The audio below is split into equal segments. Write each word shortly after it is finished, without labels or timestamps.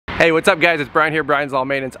Hey, what's up guys? It's Brian here, Brian's Lawn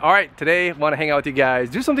Maintenance. All right, today I want to hang out with you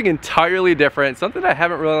guys, do something entirely different, something I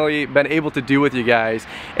haven't really been able to do with you guys,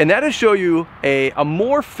 and that is show you a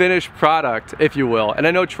more finished product, if you will. And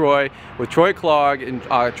I know Troy, with Troy Clogg and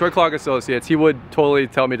Troy Clogg Associates, he would totally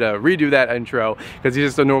tell me to redo that intro because he's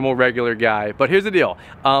just a normal, regular guy. But here's the deal.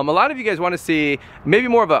 A lot of you guys want to see maybe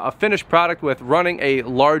more of a finished product with running a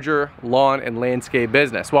larger lawn and landscape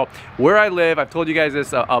business. Well, where I live, I've told you guys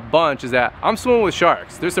this a bunch, is that I'm swimming with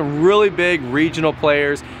sharks. There's some really big regional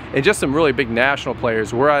players and just some really big national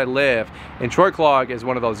players where I live, and Troy Clogg is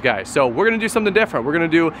one of those guys. So we're gonna do something different. We're gonna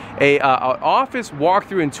do an office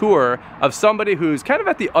walkthrough and tour of somebody who's kind of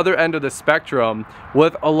at the other end of the spectrum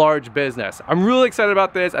with a large business. I'm really excited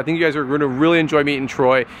about this. I think you guys are gonna really enjoy meeting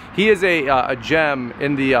Troy. He is a gem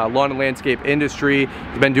in the lawn and landscape industry.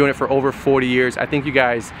 He's been doing it for over 40 years. I think you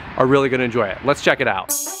guys are really gonna enjoy it. Let's check it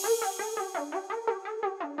out.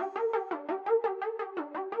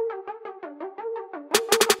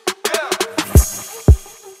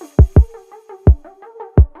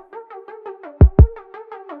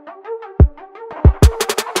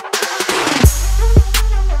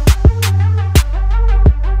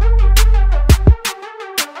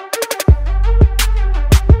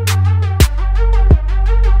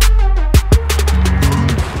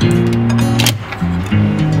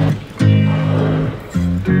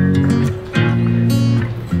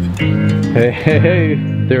 Hey,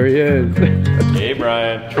 there he is. Hey,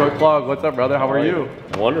 Brian. Troy Clogg, what's up, brother? How are you?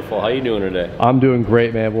 Wonderful. How you doing today? I'm doing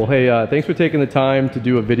great, man. Well, hey, thanks for taking the time to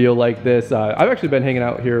do a video like this. I've actually been hanging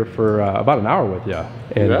out here for about an hour with you,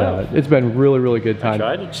 and it's been really good time. I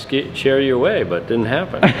tried to just share your way, but it didn't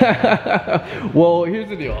happen. Well, here's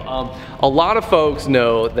the deal. A lot of folks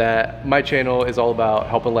know that my channel is all about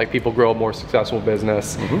helping people grow a more successful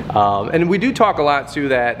business, and we do talk a lot to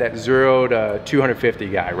that 0 to 250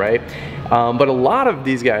 guy, right? But a lot of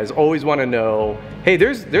these guys always want to know, hey,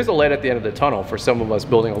 there's a light at the end of the tunnel for some of us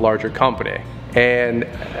building a larger company. And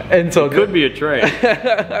so it could be a train.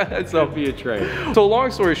 Could be a train. So long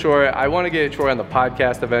story short, I want to get Troy on the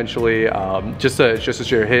podcast eventually, just to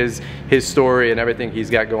share his story and everything he's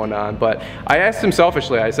got going on. But I asked him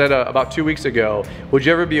selfishly. I said about 2 weeks ago, would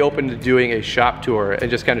you ever be open to doing a shop tour and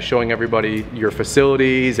just kind of showing everybody your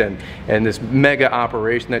facilities and this mega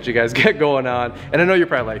operation that you guys get going on? And I know you're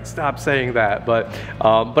probably like, stop saying that, but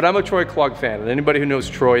I'm a Troy Clogg fan, and anybody who knows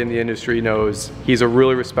Troy in the industry knows he's a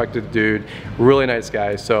really respected dude. Really nice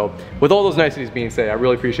guy. So with all those niceties being said, I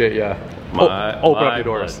really appreciate you open up your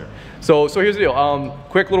doors. Pleasure. So here's the deal.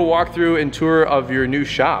 Quick little walkthrough and tour of your new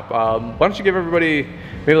shop. Why don't you give everybody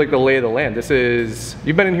maybe the lay of the land?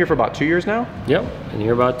 You've been in here for about 2 years now? Yep, been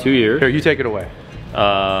here about 2 years. Here, you take it away.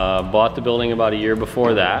 Bought the building about a year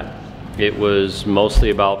before that. It was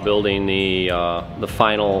mostly about building the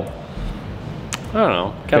final, I don't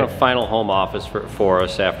know, kind of final home office for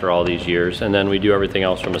us after all these years, and then we do everything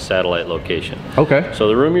else from a satellite location. Okay. So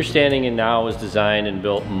the room you're standing in now is designed and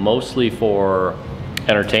built mostly for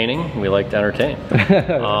entertaining. We like to entertain.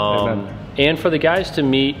 And for the guys to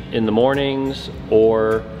meet in the mornings,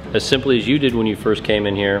 or as simply as you did when you first came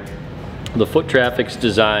in here. The foot traffic's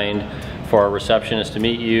designed for our receptionist to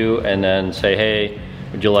meet you and then say, hey,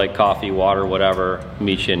 would you like coffee, water, whatever,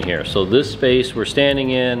 meet you in here. So this space we're standing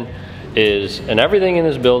in and everything in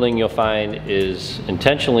this building you'll find is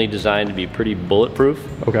intentionally designed to be pretty bulletproof.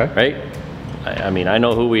 Okay. Right? I mean, I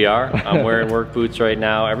know who we are. I'm wearing work boots right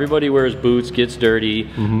now. Everybody wears boots, gets dirty,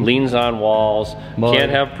 leans on walls,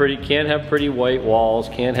 can't have pretty white walls,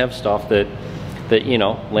 can't have stuff that you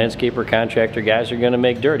know, landscaper contractor guys are gonna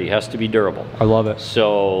make dirty. It has to be durable. I love it.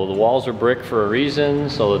 So the walls are brick for a reason,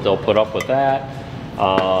 so that they'll put up with that.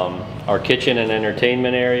 Our kitchen and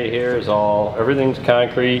entertainment area here is everything's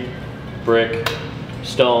concrete, brick,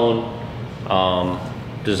 stone,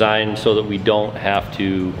 designed so that we don't have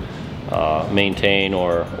to maintain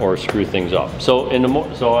or screw things up. So in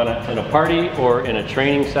a party or in a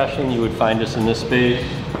training session, you would find us in this space.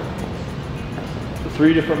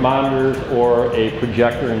 3 different monitors or a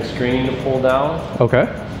projector and screen to pull down. Okay.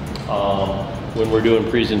 When we're doing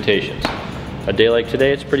presentations. A day like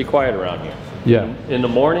today, it's pretty quiet around here. Yeah. In the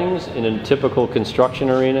mornings, in a typical construction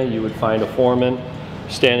arena, you would find a foreman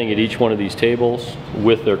standing at each one of these tables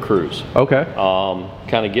with their crews. Okay.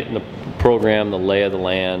 Kind of getting the program, the lay of the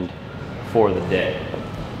land for the day.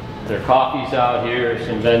 There are coffees out here,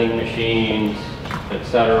 some vending machines,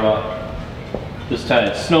 etc. This time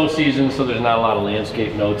it's snow season, so there's not a lot of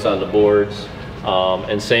landscape notes on the boards.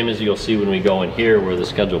 And same as you'll see when we go in here where the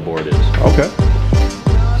schedule board is. Okay.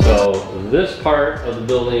 So this part of the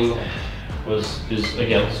building is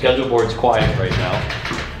again, schedule board's quiet right now,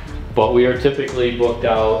 but we are typically booked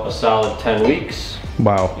out a solid 10 weeks.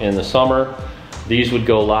 Wow. In the summer, these would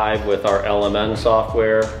go live with our LMN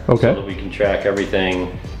software, okay, so that we can track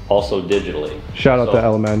everything also digitally. Shout out to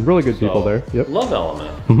LMN, really good people there. Yep. Love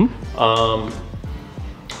LMN.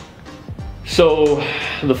 So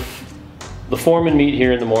the foremen meet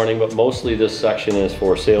here in the morning, but mostly this section is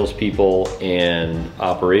for salespeople and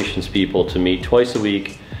operations people to meet twice a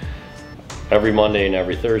week, every Monday and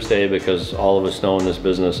every Thursday, because all of us know in this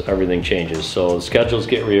business, everything changes. So the schedules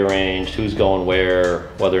get rearranged, who's going where,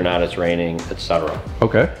 whether or not it's raining, etc.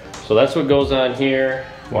 Okay. So that's what goes on here.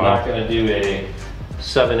 Wow. We're not gonna do a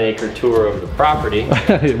 7-acre tour of the property.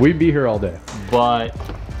 We'd be here all day. But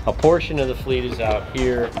a portion of the fleet is out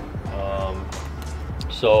here.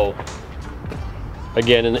 So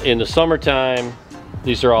again, in the summertime,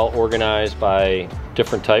 these are all organized by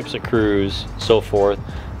different types of crews, so forth.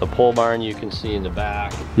 The pole barn you can see in the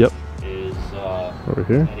back, yep, is over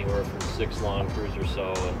here, anywhere from 6 lawn crews or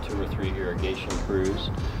so and 2 or 3 irrigation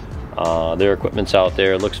crews. Their equipment's out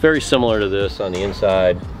there. It looks very similar to this on the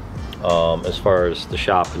inside, as far as the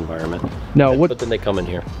shop environment. Now, but then they come in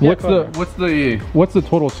here. What's the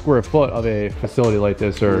total square foot of a facility like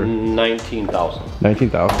this? Or 19,000.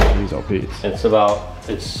 19,000. These LPs. It's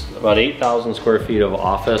about 8,000 square feet of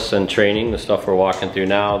office and training. The stuff we're walking through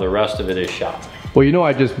now. The rest of it is shop. Well, you know,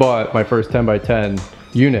 I just bought my first 10x10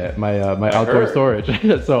 unit, my outdoor storage.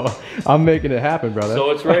 So I'm making it happen, brother.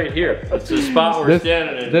 So it's right here. It's the spot we're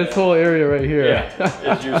standing in. This whole area right here.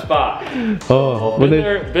 Yeah, is your spot. Oh, been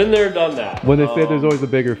there, done that. When they say there's always a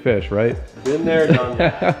bigger fish, right? Been there, done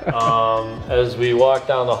that. As we walk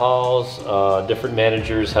down the halls, different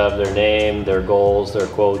managers have their name, their goals, their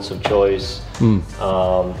quotes of choice.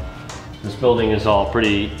 This building is all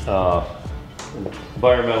pretty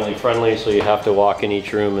environmentally friendly, so you have to walk in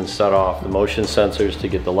each room and set off the motion sensors to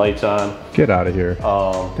get the lights on. Get out of here.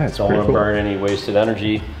 That's don't want to burn any wasted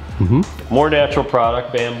energy. More natural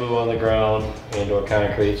product, bamboo on the ground and/or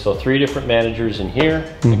concrete. So 3 different managers in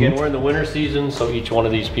here. Again, we're in the winter season, so each one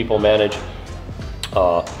of these people manage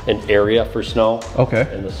an area for snow. Okay.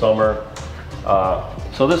 In the summer.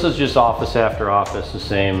 So this is just office after office, the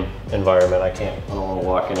same environment. I don't want to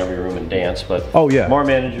walk in every room and dance, but more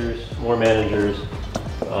managers, more managers.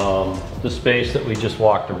 The space that we just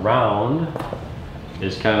walked around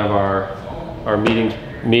is kind of our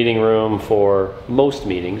meeting room for most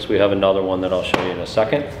meetings. We have another one that I'll show you in a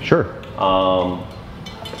second. Sure.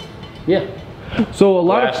 Yeah. So a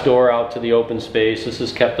lot of door out to the open space. This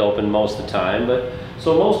is kept open most of the time, but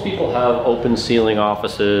so most people have open ceiling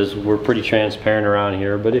offices. We're pretty transparent around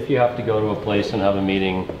here, but if you have to go to a place and have a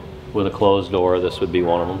meeting with a closed door, this would be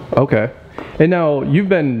one of them. Okay. And now you've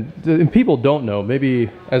been, and people don't know, maybe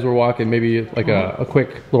as we're walking, maybe like a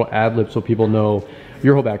quick little ad lib so people know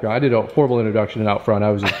your whole background. I did a horrible introduction out front. I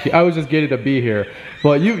was just getting to be here.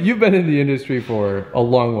 But you've been in the industry for a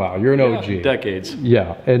long while. You're an OG. Decades.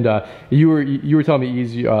 Yeah, and you were telling me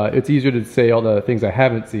it's easier to say all the things I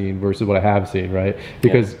haven't seen versus what I have seen, right?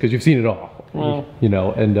 Because you've seen it all. Well, you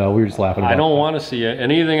know, and we were just laughing about it. I don't want to see it.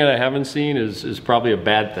 Anything that I haven't seen is probably a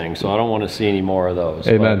bad thing, so I don't want to see any more of those.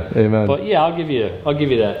 Amen. Amen. But yeah, I'll give you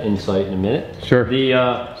that insight in a minute. Sure.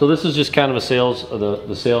 So this is just kind of a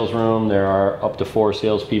the sales room. There are up to 4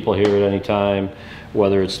 salespeople here at any time,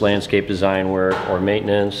 whether it's landscape design work or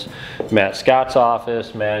maintenance. Matt Scott's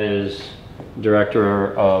office. Matt is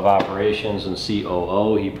Director of Operations and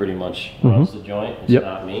COO. He pretty much runs the joint. It's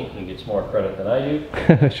not me. He gets more credit than I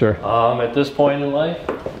do. Sure. At this point in life,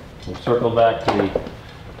 we'll circle back to the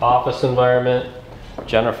office environment.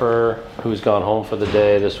 Jennifer, who's gone home for the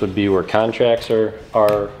day, this would be where contracts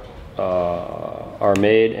are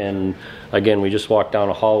made. And again, we just walked down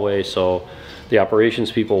a hallway, so the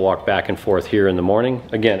operations people walk back and forth here in the morning.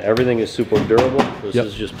 Again, everything is super durable. This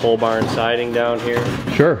is just pole barn siding down here.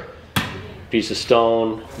 Sure. Piece of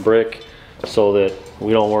stone, brick, so that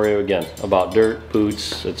we don't worry again about dirt,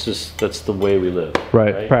 boots. It's just, that's the way we live.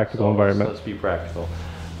 Right, practical environment. Let's be practical.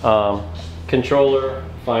 Controller,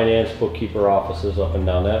 finance, bookkeeper offices up and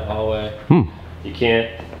down that hallway. You can't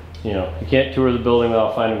tour the building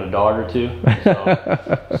without finding a dog or 2.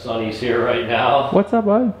 So, Sonny's here right now. What's up,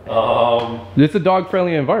 bud? It's a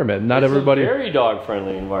dog-friendly environment. Not everybody. It's a very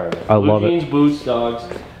dog-friendly environment. I love it. Blue jeans, boots, dogs,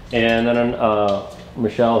 and then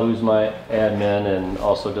Michelle, who's my admin and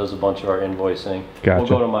also does a bunch of our invoicing. Gotcha. We'll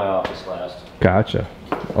go to my office last. Gotcha.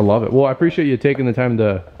 I love it. Well, I appreciate you taking the time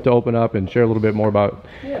to open up and share a little bit more about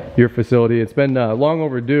your facility. It's been long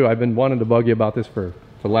overdue. I've been wanting to bug you about this for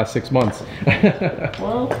the last 6 months.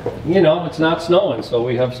 Well, you know, it's not snowing, so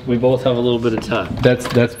we both have a little bit of time. That's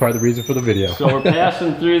part of the reason for the video. So we're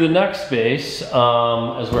passing through the next space as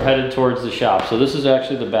we're headed towards the shop. So this is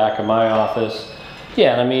actually the back of my office.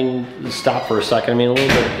 Yeah, and I mean, stop for a second. I mean, a little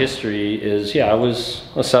bit of history is, yeah, I was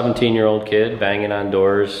a 17-year-old kid banging on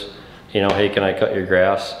doors, you know, hey, can I cut your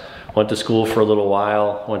grass? Went to school for a little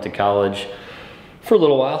while, went to college for a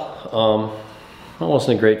little while. It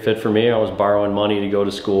wasn't a great fit for me. I was borrowing money to go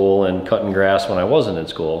to school and cutting grass when I wasn't in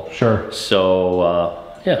school. Sure. So,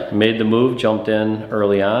 yeah, made the move, jumped in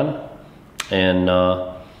early on, and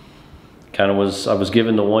I was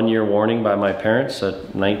given the 1-year warning by my parents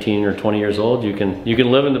at 19 or 20 years old. You can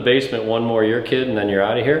live in the basement 1 more year, kid, and then you're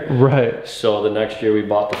out of here. Right. So the next year we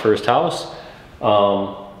bought the first house.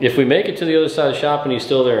 If we make it to the other side of the shop and he's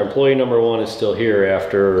still there, employee number 1 is still here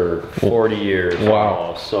after 40 years. Wow.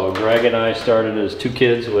 Almost. So Greg and I started as 2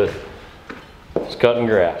 kids with just cutting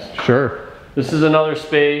grass. Sure. This is another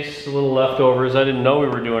space, a little leftovers. I didn't know we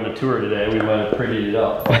were doing a tour today. We might have prettied it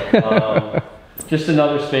up. Just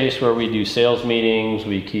another space where we do sales meetings.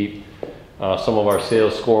 We keep some of our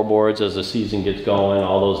sales scoreboards as the season gets going.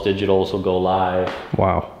 All those digitals will go live.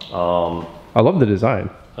 Wow. I love the design.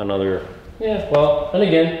 Yeah, well, and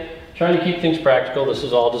again, trying to keep things practical. This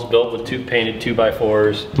is all just built with painted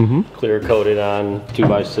 2x4s, clear coated on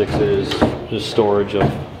 2x6s, just storage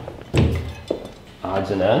of odds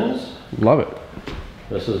and ends. Love it.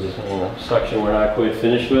 This is a section we're not quite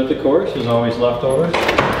finished with, of course. There's always leftovers.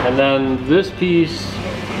 And then this piece,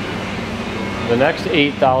 the next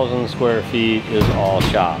 8,000 square feet is all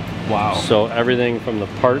shop. Wow. So everything from the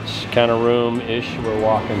parts kind of room-ish we're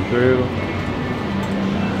walking through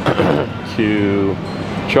to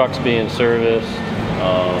trucks being serviced,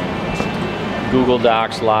 Google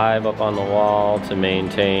Docs live up on the wall to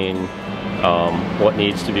maintain what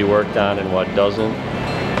needs to be worked on and what doesn't.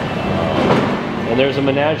 And there's a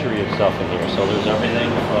menagerie of stuff in here. So there's everything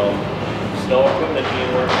from snow equipment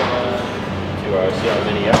being worked on to our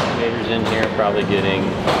mini excavators in here, probably getting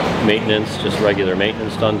maintenance, just regular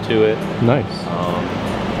maintenance done to it. Nice.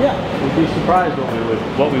 Yeah, we'd be surprised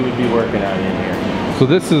what we would be working on in here. So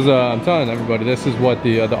this is, I'm telling everybody, this is what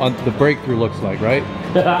the breakthrough looks like, right?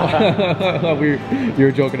 You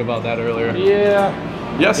were joking about that earlier. Yeah.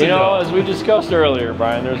 Yes. You know, as we discussed earlier,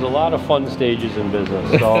 Brian, there's a lot of fun stages in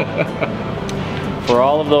business. So for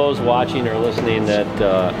all of those watching or listening that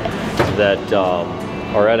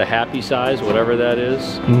are at a happy size, whatever that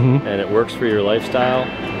is, and it works for your lifestyle,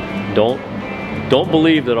 don't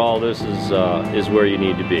believe that all this is where you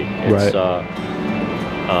need to be. It's,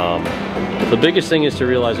 the biggest thing is to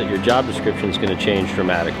realize that your job description is going to change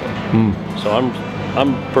dramatically. So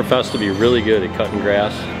I'm professed to be really good at cutting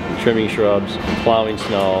grass, and trimming shrubs, plowing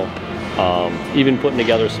snow, even putting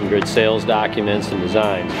together some good sales documents and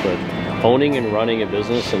designs. But owning and running a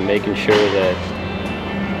business and making sure that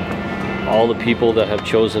all the people that have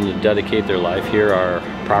chosen to dedicate their life here are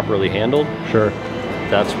properly handled. Sure.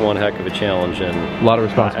 That's one heck of a challenge, and a lot of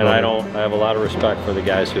responsibility. And I have a lot of respect for the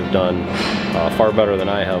guys who've done far better than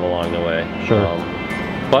I have along the way. Sure.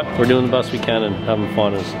 But we're doing the best we can and having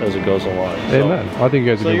fun as it goes along. Amen. I think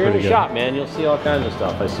you guys are doing pretty good. So you're in the shop, man. You'll see all kinds of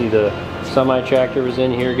stuff. I see the semi-tractor was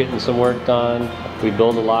in here getting some work done. We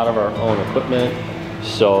build a lot of our own equipment.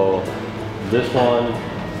 So this one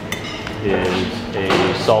is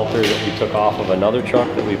a salter that we took off of another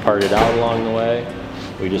truck that we parted out along the way.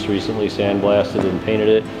 We just recently sandblasted and painted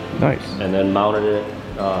it. Nice. And then mounted it.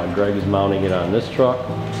 Greg is mounting it on this truck.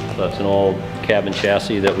 That's an old cabin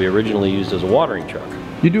chassis that we originally used as a watering truck.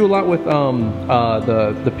 You do a lot with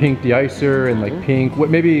the pink de-icer and like pink.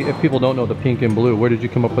 What, maybe if people don't know the pink and blue, where did you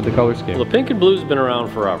come up with the color scheme? Well, the pink and blue's been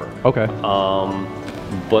around forever. Okay.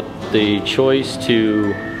 But the choice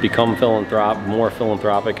to become more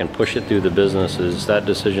philanthropic and push it through the business that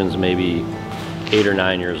decision's maybe 8 or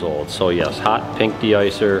 9 years old. So yes, hot pink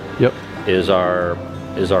de-icer is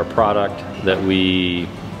our product that we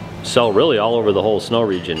sell really all over the whole snow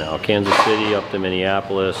region now. Kansas City up to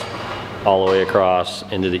Minneapolis, all the way across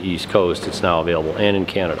into the East Coast. It's now available, and in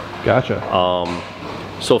Canada. Gotcha.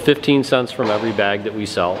 So 15 cents from every bag that we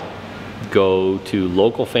sell go to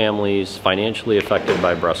local families financially affected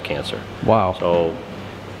by breast cancer. Wow. So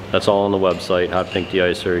that's all on the website, Hot Pink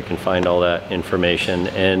De-icer. You can find all that information.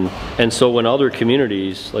 And so when other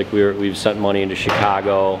communities, like we've sent money into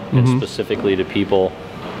Chicago, and specifically to people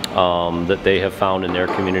that they have found in their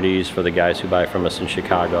communities for the guys who buy from us in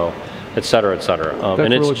Chicago, et cetera, et cetera.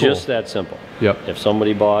 And it's really just that simple. Yep. If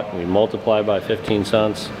somebody bought, we multiply by 15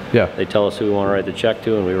 cents. Yeah. They tell us who we want to write the check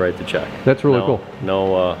to, and we write the check. That's really cool.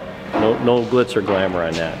 No glitz or glamour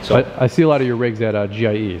on that. So I see a lot of your rigs at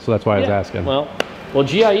GIE, so that's why I was asking. Well,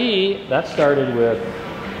 GIE, that started with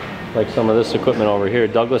like some of this equipment over here.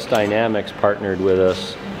 Douglas Dynamics partnered with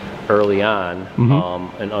us early on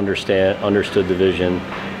and understood the vision.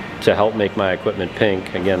 to help make my equipment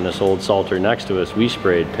pink. Again, this old Salter next to us, we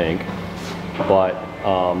sprayed pink, but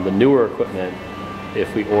the newer equipment,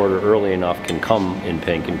 if we order early enough, can come in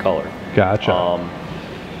pink in color. Gotcha.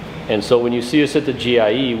 And so when you see us at the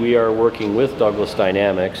GIE, we are working with Douglas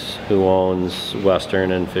Dynamics, who owns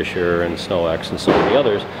Western and Fisher and SnowX and so many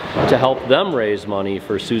others, to help them raise money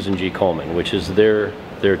for Susan G. Komen, which is their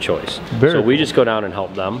choice. So we just go down and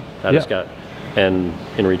help them. And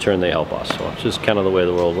in return they help us. So it's just kind of the way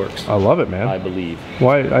the world works. I love it, man. I believe.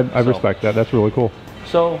 Well, I respect that. That's really cool.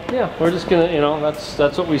 So yeah, we're just gonna, you know,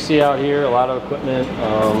 that's what we see out here. A lot of equipment,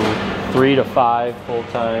 3 to 5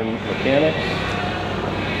 full-time mechanics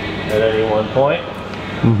at any one point.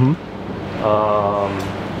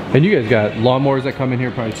 And you guys got lawnmowers that come in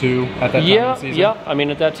here probably too at that time of the season? Yeah, I mean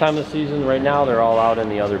at that time of the season, right now they're all out in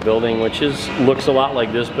the other building, which looks a lot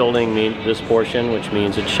like this building, this portion, which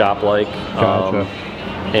means it's shop-like. Gotcha.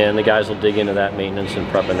 And the guys will dig into that maintenance and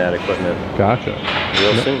prepping that equipment. Gotcha.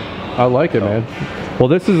 Real soon. I like it, man. Well,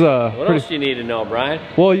 this is what else do you need to know, Brian?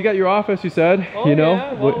 Well, you got your office, you said. Oh, you know.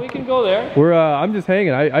 Yeah, well, we can go there. We're I'm just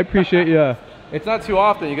hanging. I appreciate you. It's not too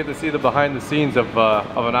often you get to see the behind the scenes of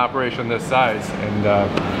an operation this size,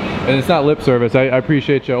 and it's not lip service. I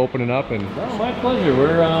appreciate you opening up. And no, my pleasure.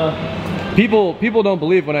 We're people don't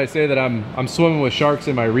believe when I say that I'm swimming with sharks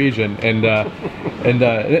in my region, and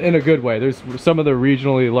in a good way. There's some of the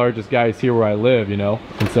regionally largest guys here where I live, you know,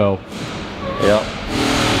 and so yeah.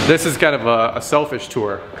 This is kind of a selfish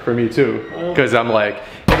tour for me too, because I'm like,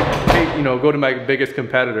 hey, you know, go to my biggest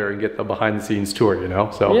competitor and get the behind the scenes tour, you know,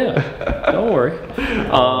 so. Yeah, don't worry.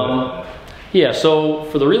 Yeah, so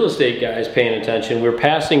for the real estate guys paying attention, we're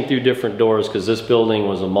passing through different doors because this building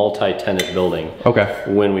was a multi-tenant building. Okay.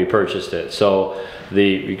 When we purchased it. So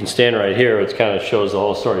you can stand right here, it kind of shows the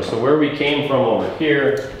whole story. So where we came from over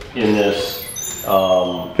here in this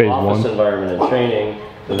office environment and training,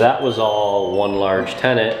 that was all one large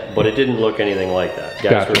tenant, but it didn't look anything like that.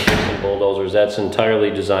 Guys were fixing bulldozers. That's entirely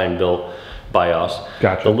designed, built by us.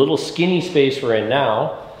 Gotcha. The little skinny space we're in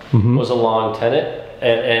now was a long tenant,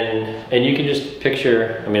 and you can just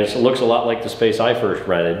picture. I mean, it looks a lot like the space I first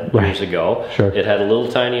rented years ago. Sure. It had a little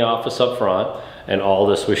tiny office up front, and all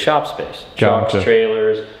this was shop space. Gotcha. Trucks,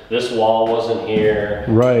 trailers. This wall wasn't here.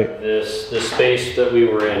 Right. This space that we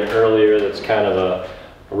were in earlier, that's kind of a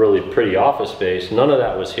really pretty office space, none of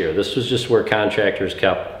that was here. This was just where contractors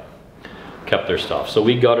kept their stuff. So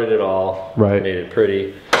we gutted it all, made it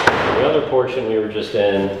pretty. And the other portion we were just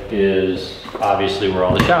in is obviously where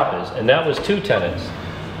all the shop is, and that was 2 tenants.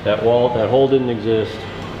 That hole didn't exist.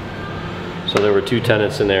 So there were 2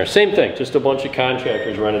 tenants in there. Same thing, just a bunch of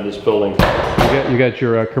contractors rented this building. You got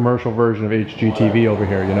your commercial version of HGTV over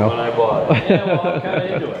here, you know? When I bought it. Yeah, well, I'm kind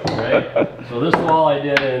of into it, right? So this wall I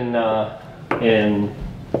did in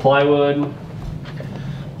plywood.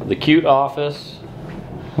 The cute office.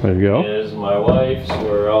 There you go. Is my wife's,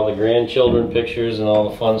 where all the grandchildren pictures and all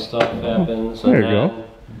the fun stuff happens. There you go.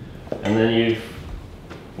 And then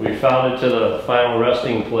we found it to the final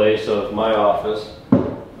resting place of my office.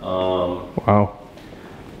 Wow.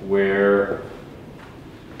 Where,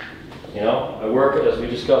 you know, I work, as we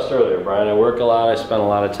discussed earlier, Brian, I work a lot. I spend a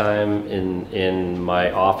lot of time in my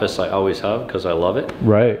office. I always have, because I love it.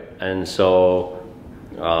 Right. And so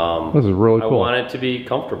this is really cool. I want it to be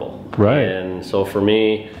comfortable. Right. And so for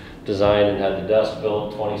me, designed and had the desk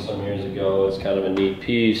built 20 some years ago. It's kind of a neat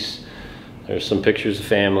piece. There's some pictures of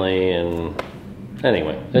family, and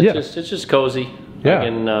anyway, it's just cozy. Yeah.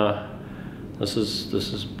 And this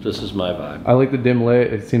is my vibe. I like the dim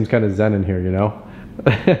lit. It seems kind of zen in here, you know.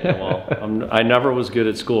 Yeah, well, I never was good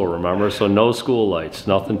at school, remember? So no school lights,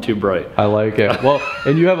 nothing too bright. I like it. Well,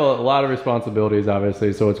 and you have a lot of responsibilities,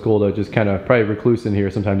 obviously, so it's cool to just kind of probably recluse in here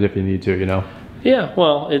sometimes if you need to, you know? Yeah,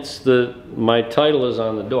 well, my title is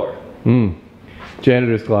on the door.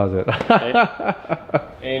 Janitor's closet.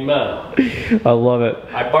 Amen. I love it.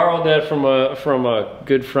 I borrowed that from a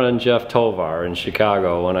good friend, Jeff Tovar, in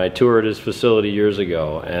Chicago, when I toured his facility years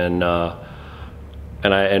ago, and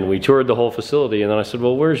we toured the whole facility, and then I said,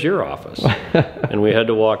 well, where's your office? And we had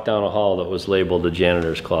to walk down a hall that was labeled the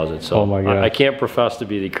janitor's closet. So oh my God. I can't profess to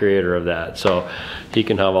be the creator of that, so he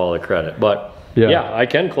can have all the credit. But yeah, I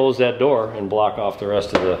can close that door and block off the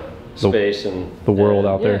rest of the space and the world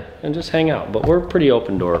out there, and just hang out. But we're a pretty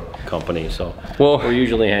open door company, so we're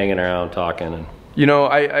usually hanging around talking. And you know,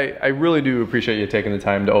 I really do appreciate you taking the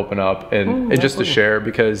time to open up and just to share,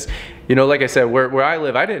 because, you know, like I said, where I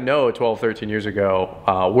live, I didn't know 12, 13 years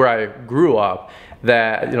ago, where I grew up,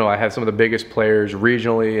 that, you know, I have some of the biggest players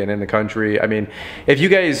regionally and in the country. I mean, if you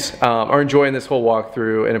guys are enjoying this whole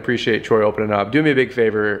walkthrough and appreciate Troy opening up, do me a big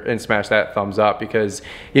favor and smash that thumbs up, because,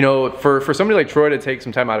 you know, for somebody like Troy to take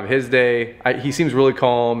some time out of his day, he seems really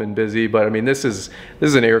calm and busy, but I mean, this is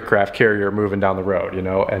an aircraft carrier moving down the road, you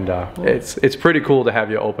know, and it's pretty cool to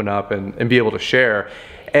have you open up and be able to share.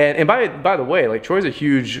 And by the way, like, Troy's a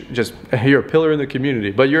huge, you're a pillar in the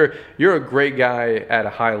community, but you're a great guy at a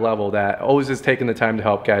high level that always is taking the time to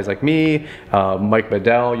help guys like me, Mike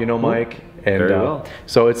Bedell, you know Mike, and very well.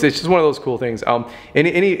 So it's just one of those cool things.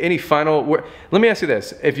 Any final? Let me ask you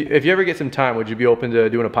this: if you ever get some time, would you be open to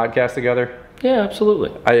doing a podcast together? Yeah,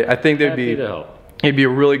 absolutely. I think there'd Happy be. to help. It'd be a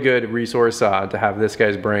really good resource to have this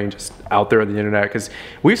guy's brain just out there on the internet, because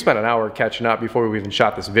we've spent an hour catching up before we even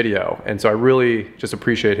shot this video, and so I really just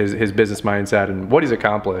appreciate his business mindset and what he's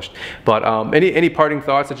accomplished. But any parting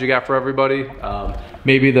thoughts that you got for everybody?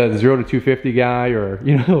 Maybe the 0 to 250 guy, or,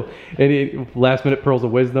 you know, any last minute pearls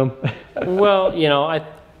of wisdom? Well, you know, I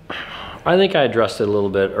think I addressed it a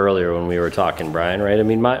little bit earlier when we were talking, Brian, right? I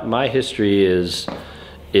mean, my history is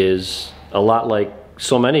a lot like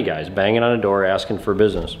so many guys, banging on a door asking for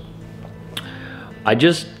business.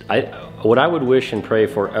 What I would wish and pray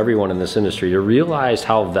for everyone in this industry to realize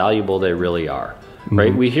how valuable they really are, right?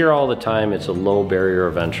 Mm-hmm. We hear all the time it's a low barrier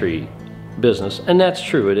of entry business, and that's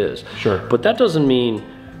true, it is. Sure. But that doesn't mean,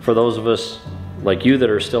 for those of us like you that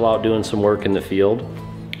are still out doing some work in the field,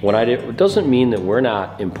 it doesn't mean that we're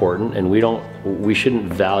not important and we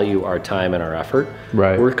shouldn't value our time and our effort.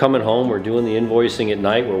 Right. We're coming home, we're doing the invoicing at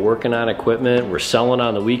night, we're working on equipment, we're selling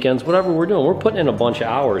on the weekends, whatever we're doing, we're putting in a bunch of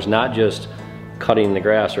hours, not just cutting the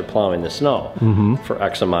grass or plowing the snow for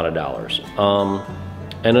X amount of dollars.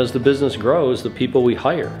 And as the business grows, the people we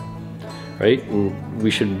hire, right? And we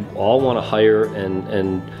should all want to hire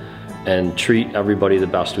and treat everybody the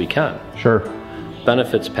best we can. Sure.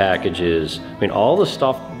 Benefits packages, I mean, all the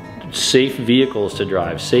stuff, safe vehicles to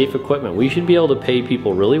drive, safe equipment. We should be able to pay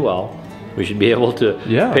people really well. We should be able to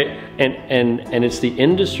pay, and it's the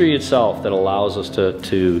industry itself that allows us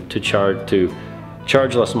to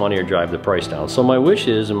charge less money or drive the price down. So my wish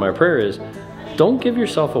is, and my prayer is, don't give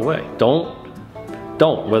yourself away. Don't.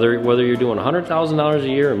 Whether you're doing $100,000 a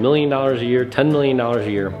year, $1 million a year, $10 million a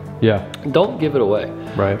year. Yeah. Don't give it away.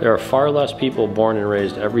 Right. There are far less people born and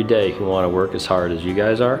raised every day who want to work as hard as you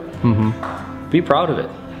guys are. Be proud of it.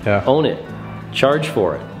 Yeah. Own it. Charge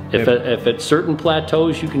for it. If at certain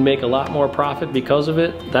plateaus you can make a lot more profit because of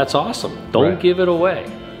it, that's awesome. Don't give it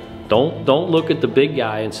away. Don't look at the big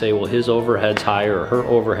guy and say, well, his overhead's higher or her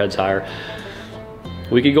overhead's higher.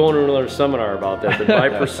 We could go into another seminar about that, but by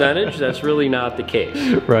percentage, that's really not the case.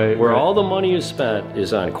 Right. Where all the money is spent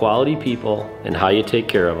is on quality people and how you take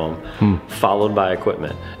care of them, followed by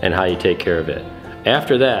equipment and how you take care of it.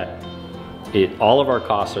 After that, all of our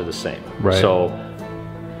costs are the same. Right. So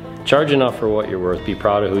charge enough for what you're worth, be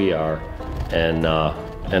proud of who you are,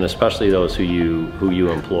 and especially those who you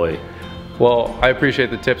employ. Well, I appreciate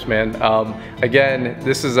the tips, man. Again,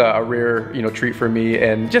 this is a rare, treat for me,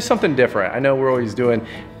 and just something different. I know we're always doing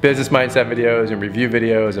business mindset videos and review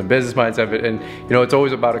videos and business mindset, and it's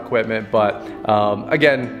always about equipment. But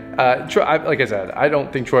again, like I said, I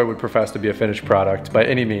don't think Troy would profess to be a finished product by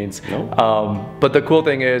any means. Nope. But the cool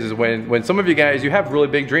thing is when some of you guys, you have really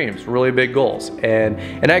big dreams, really big goals,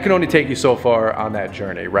 and I can only take you so far on that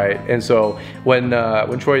journey, right? And so when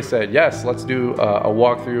Troy said, yes, let's do a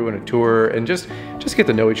walkthrough and a tour and just get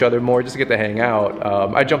to know each other more, just get to hang out,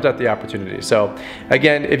 I jumped at the opportunity. So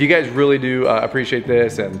again, if you guys really do appreciate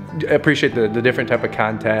this and appreciate the different type of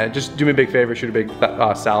content, just do me a big favor, shoot a big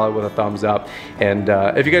salad with a thumbs up. And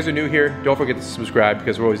if you guys are new here, don't forget to subscribe,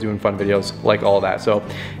 because we're always doing fun videos like all that. So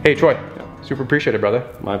hey, Troy, super appreciate it, brother.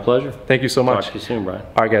 My pleasure. Tk you so much. Talk to you soon, Brian.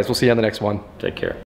 All right, guys, we'll see you on the next one. Take care.